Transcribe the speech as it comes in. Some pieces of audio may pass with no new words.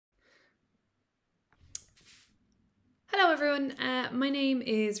everyone, my name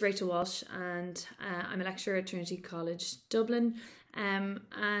is Rachael Walsh and I'm a lecturer at Trinity College, Dublin,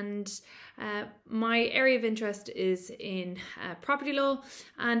 and my area of interest is in property law,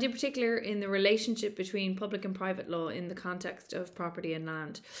 and in particular in the relationship between public and private law in the context of property and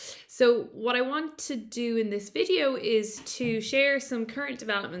land. So what I want to do in this video is to share some current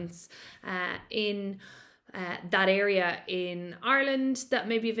developments in that area in Ireland that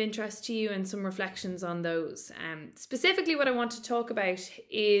may be of interest to you, and some reflections on those. Specifically, what I want to talk about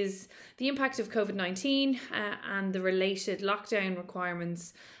is the impact of COVID-19 and the related lockdown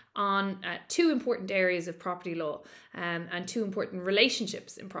requirements on two important areas of property law and two important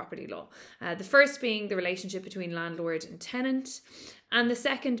relationships in property law. The first being the relationship between landlord and tenant, and the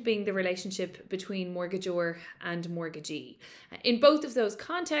second being the relationship between mortgagor and mortgagee. In both of those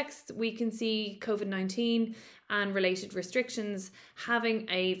contexts, we can see COVID-19 and related restrictions having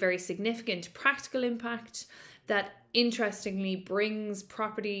a very significant practical impact that interestingly brings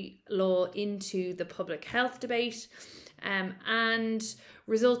property law into the public health debate and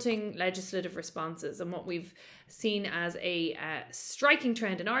resulting legislative responses. And what we've seen as a striking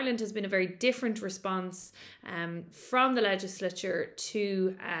trend in Ireland has been a very different response from the legislature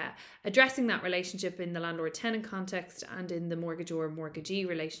to addressing that relationship in the landlord-tenant context and in the mortgagor-mortgagee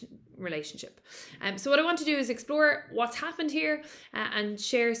relationship. So what I want to do is explore what's happened here and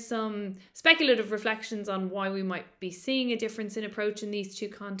share some speculative reflections on why we might be seeing a difference in approach in these two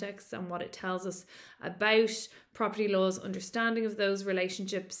contexts and what it tells us about property law's understanding of those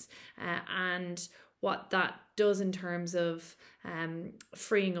relationships and what that does in terms of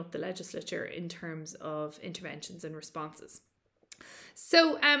freeing up the legislature in terms of interventions and responses.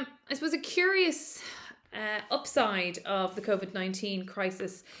 So I suppose a curious upside of the COVID-19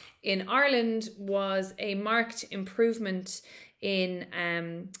 crisis in Ireland was a marked improvement in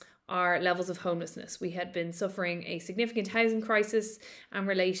our levels of homelessness. We had been suffering a significant housing crisis and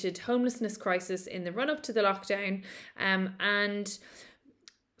related homelessness crisis in the run-up to the lockdown, and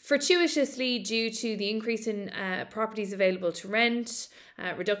fortuitously, due to the increase in properties available to rent,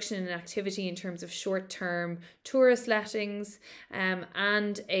 reduction in activity in terms of short-term tourist lettings,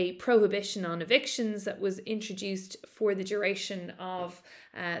 and a prohibition on evictions that was introduced for the duration of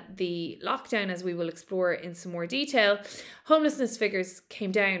the lockdown, as we will explore in some more detail, homelessness figures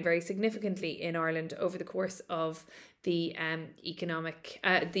came down very significantly in Ireland over the course of the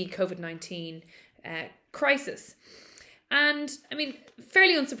the COVID-19 crisis. And I mean,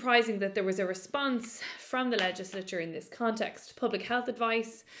 fairly unsurprising that there was a response from the legislature in this context. Public health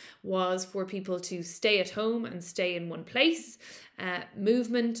advice was for people to stay at home and stay in one place.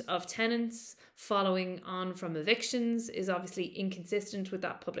 Movement of tenants following on from evictions is obviously inconsistent with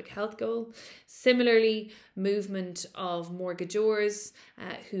that public health goal. Similarly, movement of mortgagors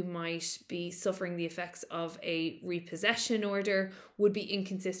who might be suffering the effects of a repossession order would be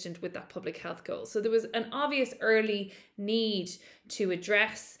inconsistent with that public health goal. So there was an obvious early need to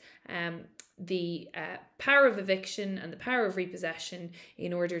address the power of eviction and the power of repossession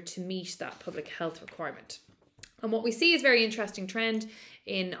in order to meet that public health requirement. And what we see is a very interesting trend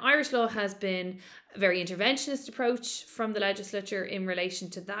in Irish law has been a very interventionist approach from the legislature in relation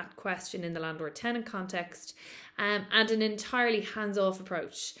to that question in the landlord-tenant context, and an entirely hands-off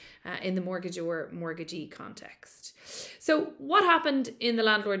approach in the mortgagor-mortgagee context. So what happened in the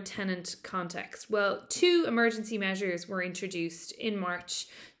landlord-tenant context? Well, two emergency measures were introduced in March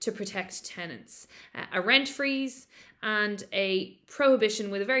to protect tenants. A rent freeze and a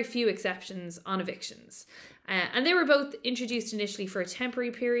prohibition, with a very few exceptions, on evictions. And they were both introduced initially for a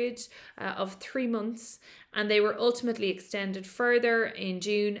temporary period of 3 months, and they were ultimately extended further in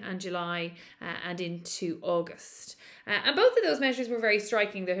June and July and into August. And both of those measures were very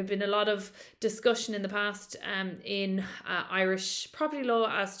striking. There had been a lot of discussion in the past in Irish property law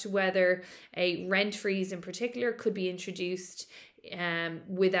as to whether a rent freeze in particular could be introduced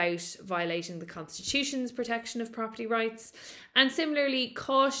without violating the Constitution's protection of property rights, and similarly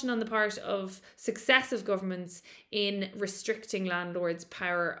caution on the part of successive governments in restricting landlords'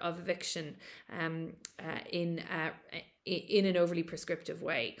 power of eviction in an overly prescriptive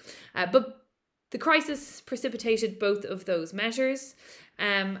way. But the crisis precipitated both of those measures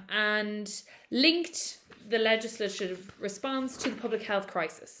and linked the legislative response to the public health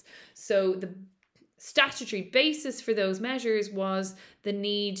crisis. So the statutory basis for those measures was the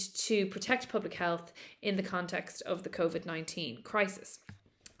need to protect public health in the context of the COVID-19 crisis.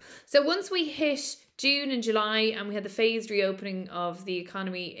 So once we hit June and July and we had the phased reopening of the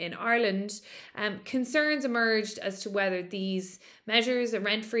economy in Ireland, concerns emerged as to whether these measures, a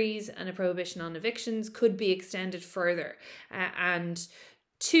rent freeze and a prohibition on evictions, could be extended further. And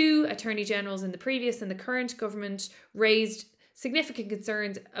Two attorney generals in the previous and the current government raised significant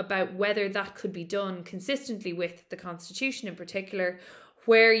concerns about whether that could be done consistently with the Constitution in particular,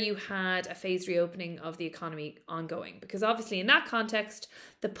 where you had a phased reopening of the economy ongoing. Because obviously in that context,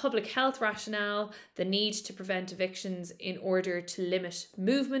 the public health rationale, the need to prevent evictions in order to limit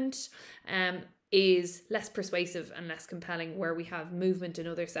movement, is less persuasive and less compelling where we have movement in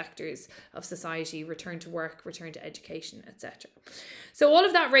other sectors of society, return to work, return to education, etc. So all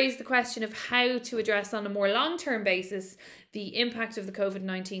of that raised the question of how to address on a more long-term basis the impact of the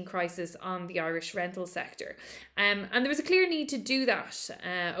COVID-19 crisis on the Irish rental sector. And there was a clear need to do that.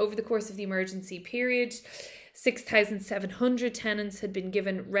 Over the course of the emergency period, 6,700 tenants had been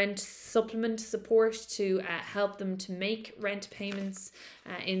given rent supplement support to help them to make rent payments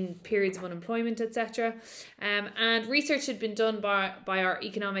in periods of unemployment, etc. And research had been done by our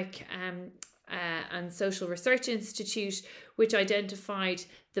Economic and Social Research Institute, which identified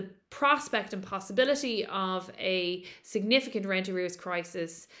the prospect and possibility of a significant rent arrears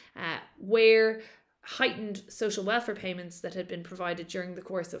crisis where heightened social welfare payments that had been provided during the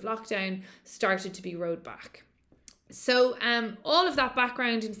course of lockdown started to be rolled back. So all of that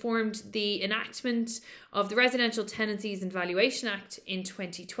background informed the enactment of the Residential Tenancies and Valuation Act in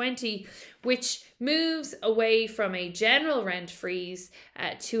 2020, which moves away from a general rent freeze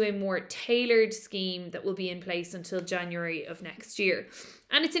to a more tailored scheme that will be in place until January of next year.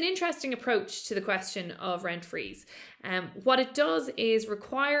 And it's an interesting approach to the question of rent freeze. What it does is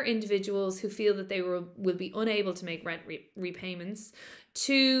require individuals who feel that they will be unable to make rent repayments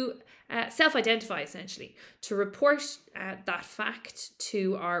to self-identify, essentially, to report that fact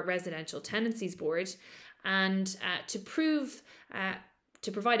to our Residential Tenancies Board and to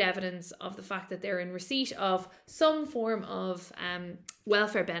provide evidence of the fact that they're in receipt of some form of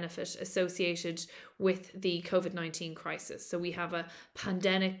welfare benefit associated with the COVID-19 crisis. So we have a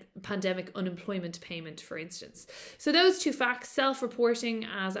pandemic unemployment payment, for instance. So those two facts, self-reporting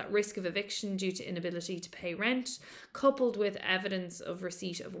as at risk of eviction due to inability to pay rent, coupled with evidence of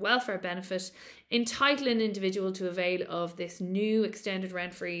receipt of welfare benefit, entitle an individual to avail of this new extended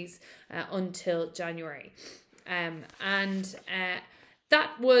rent freeze until January.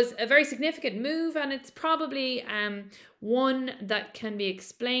 That was a very significant move, and it's probably one that can be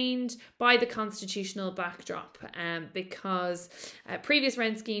explained by the constitutional backdrop because previous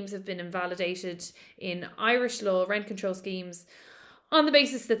rent schemes have been invalidated in Irish law, rent control schemes, on the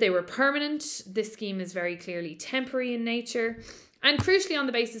basis that they were permanent. This scheme is very clearly temporary in nature. And crucially on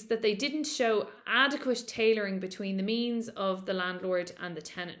the basis that they didn't show adequate tailoring between the means of the landlord and the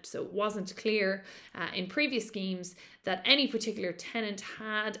tenant. So it wasn't clear in previous schemes that any particular tenant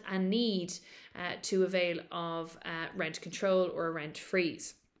had a need to avail of rent control or a rent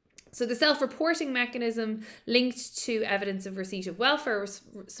freeze. So the self-reporting mechanism linked to evidence of receipt of welfare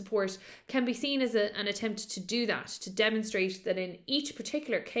support can be seen as an attempt to do that, to demonstrate that in each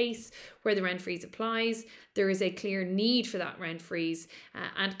particular case where the rent freeze applies, there is a clear need for that rent freeze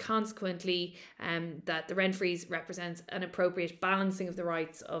and consequently that the rent freeze represents an appropriate balancing of the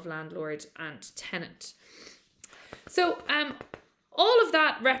rights of landlord and tenant. So all of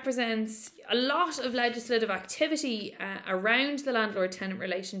that represents a lot of legislative activity around the landlord-tenant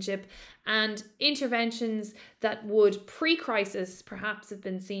relationship and interventions that would pre-crisis perhaps have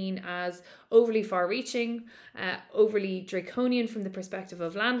been seen as overly far-reaching, overly draconian from the perspective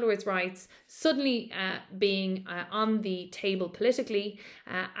of landlords' rights, suddenly being on the table politically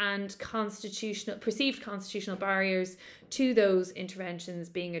and perceived constitutional barriers to those interventions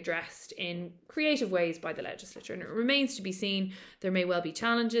being addressed in creative ways by the legislature. And it remains to be seen. There may well be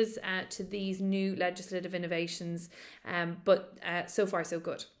challenges to these new legislative innovations, but so far so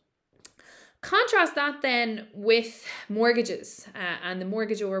good. Contrast that then with mortgages and the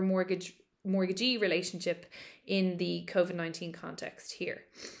mortgagor-mortgagee relationship in the COVID-19 context here.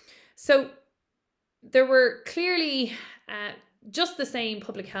 So there were clearly just the same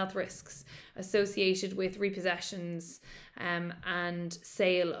public health risks associated with repossessions and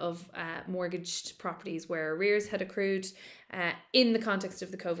sale of mortgaged properties where arrears had accrued in the context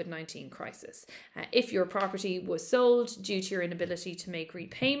of the COVID-19 crisis. If your property was sold due to your inability to make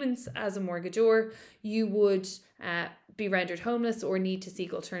repayments as a mortgagor, you would be rendered homeless or need to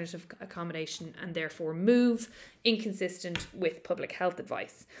seek alternative accommodation and therefore move, inconsistent with public health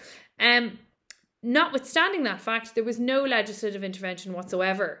advice. Notwithstanding that fact, there was no legislative intervention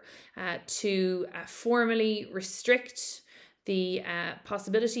whatsoever to formally restrict the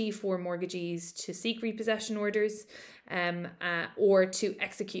possibility for mortgagees to seek repossession orders or to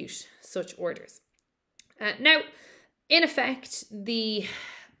execute such orders. Now, in effect, the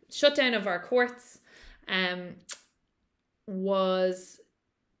shutdown of our courts was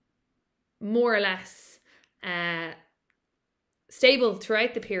more or less stable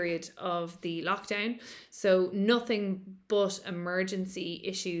throughout the period of the lockdown. So nothing but emergency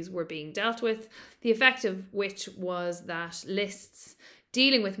issues were being dealt with, the effect of which was that lists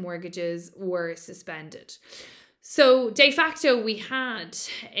dealing with mortgages were suspended. So de facto, we had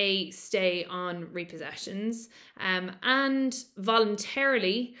a stay on repossessions, and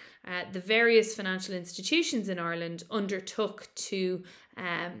voluntarily the various financial institutions in Ireland undertook to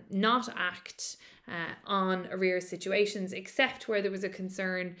not act on arrears situations, except where there was a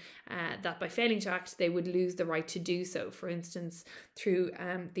concern that by failing to act, they would lose the right to do so, for instance, through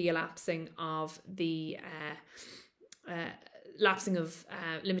the elapsing of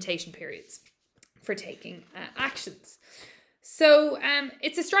limitation periods for taking actions. So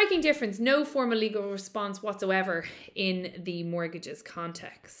it's a striking difference, no formal legal response whatsoever in the mortgages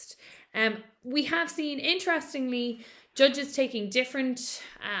context. We have seen, interestingly, judges taking different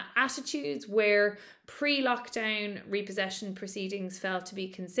attitudes where pre-lockdown repossession proceedings felt to be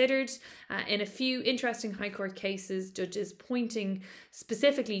considered. In a few interesting High Court cases, judges pointing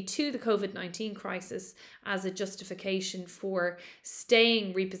specifically to the COVID-19 crisis as a justification for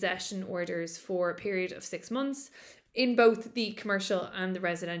staying repossession orders for a period of 6 months in both the commercial and the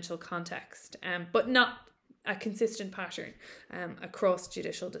residential context, but not a consistent pattern across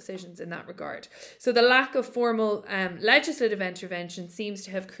judicial decisions in that regard. So the lack of formal legislative intervention seems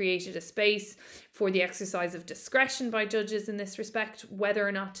to have created a space for the exercise of discretion by judges in this respect, whether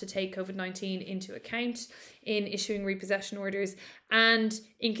or not to take COVID-19 into account in issuing repossession orders, and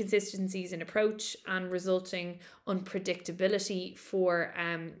inconsistencies in approach and resulting unpredictability for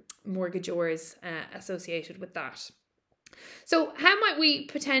mortgagors associated with that. So how might we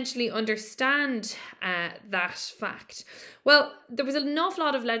potentially understand that fact? Well, there was an awful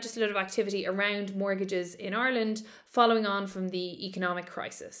lot of legislative activity around mortgages in Ireland following on from the economic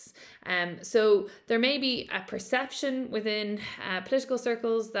crisis. So there may be a perception within political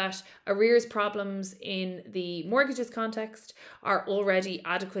circles that arrears problems in the mortgages context are already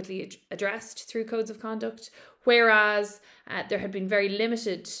adequately addressed through codes of conduct, whereas there had been very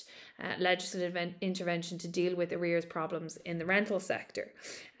limited legislative intervention to deal with arrears problems in the rental sector.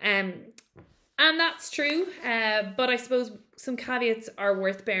 And that's true, but I suppose some caveats are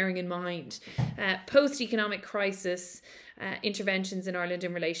worth bearing in mind. Post-economic crisis interventions in Ireland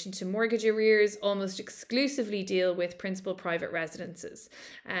in relation to mortgage arrears almost exclusively deal with principal private residences.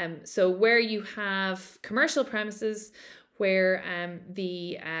 So where you have commercial premises where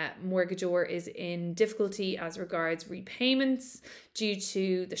the mortgagor is in difficulty as regards repayments due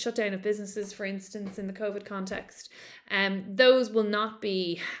to the shutdown of businesses, for instance, in the COVID context, those will not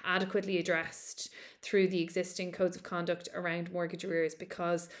be adequately addressed through the existing codes of conduct around mortgage arrears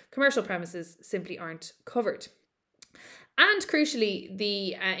because commercial premises simply aren't covered. And crucially,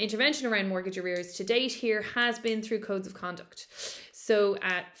 the intervention around mortgage arrears to date here has been through codes of conduct. So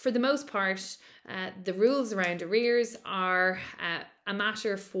for the most part, the rules around arrears are a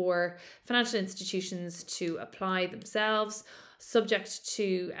matter for financial institutions to apply themselves, subject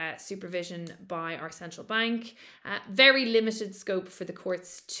to supervision by our central bank. Very limited scope for the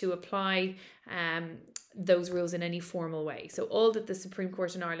courts to apply those rules in any formal way. So all that the Supreme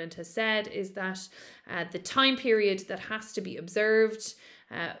Court in Ireland has said is that the time period that has to be observed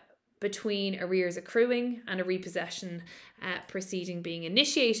between arrears accruing and a repossession proceeding being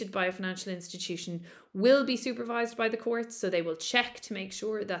initiated by a financial institution will be supervised by the courts. So they will check to make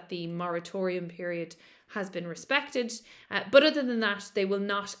sure that the moratorium period has been respected. But other than that, they will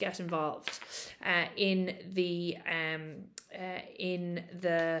not get involved in the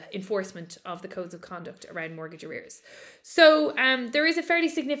enforcement of the codes of conduct around mortgage arrears. So there is a fairly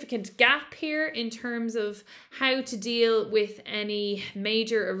significant gap here in terms of how to deal with any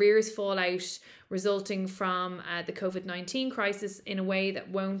major arrears fallout resulting from the COVID-19 crisis in a way that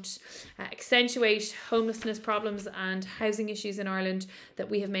won't accentuate homelessness problems and housing issues in Ireland that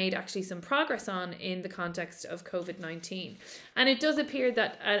we have made actually some progress on in the context of COVID-19. And it does appear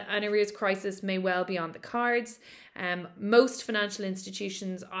that an arrears crisis may well be on the cards. Most financial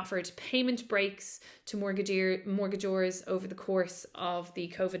institutions offered payment breaks to mortgagors over the course of the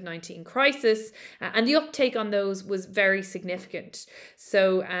COVID-19 crisis, and the uptake on those was very significant.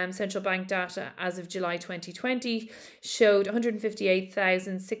 So central bank data as of July 2020 showed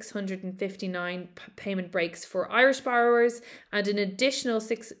 158,659 payment breaks for Irish borrowers and an additional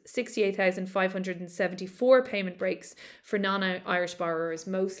 68,574 payment breaks for non-Irish borrowers,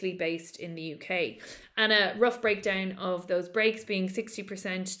 mostly based in the UK. And a rough breakdown of those breaks being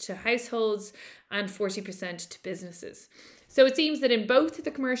 60% to households and 40% to businesses. So it seems that in both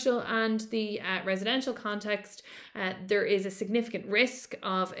the commercial and the residential context, there is a significant risk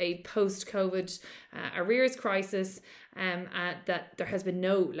of a post-COVID arrears crisis that there has been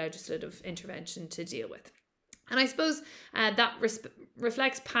no legislative intervention to deal with. And I suppose that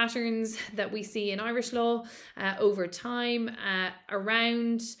reflects patterns that we see in Irish law over time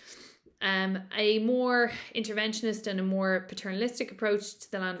around a more interventionist and a more paternalistic approach to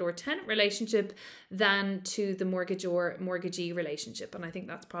the landlord-tenant relationship than to the mortgagor-mortgagee relationship. And I think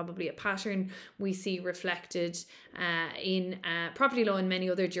that's probably a pattern we see reflected in property law in many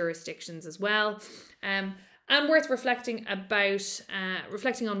other jurisdictions as well. And worth reflecting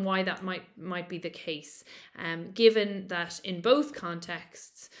on why that might be the case, given that in both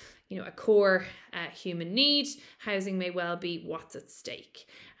contexts, a core human need, housing may well be what's at stake.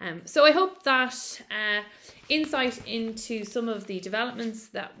 So I hope that insight into some of the developments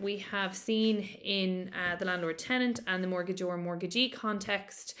that we have seen in the landlord-tenant and the mortgagor-mortgagee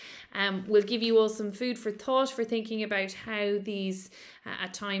context will give you all some food for thought for thinking about how these,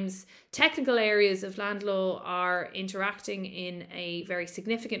 at times, technical areas of land law are interacting in a very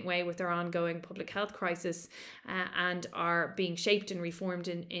significant way with our ongoing public health crisis and are being shaped and reformed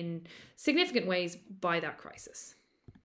in significant ways by that crisis.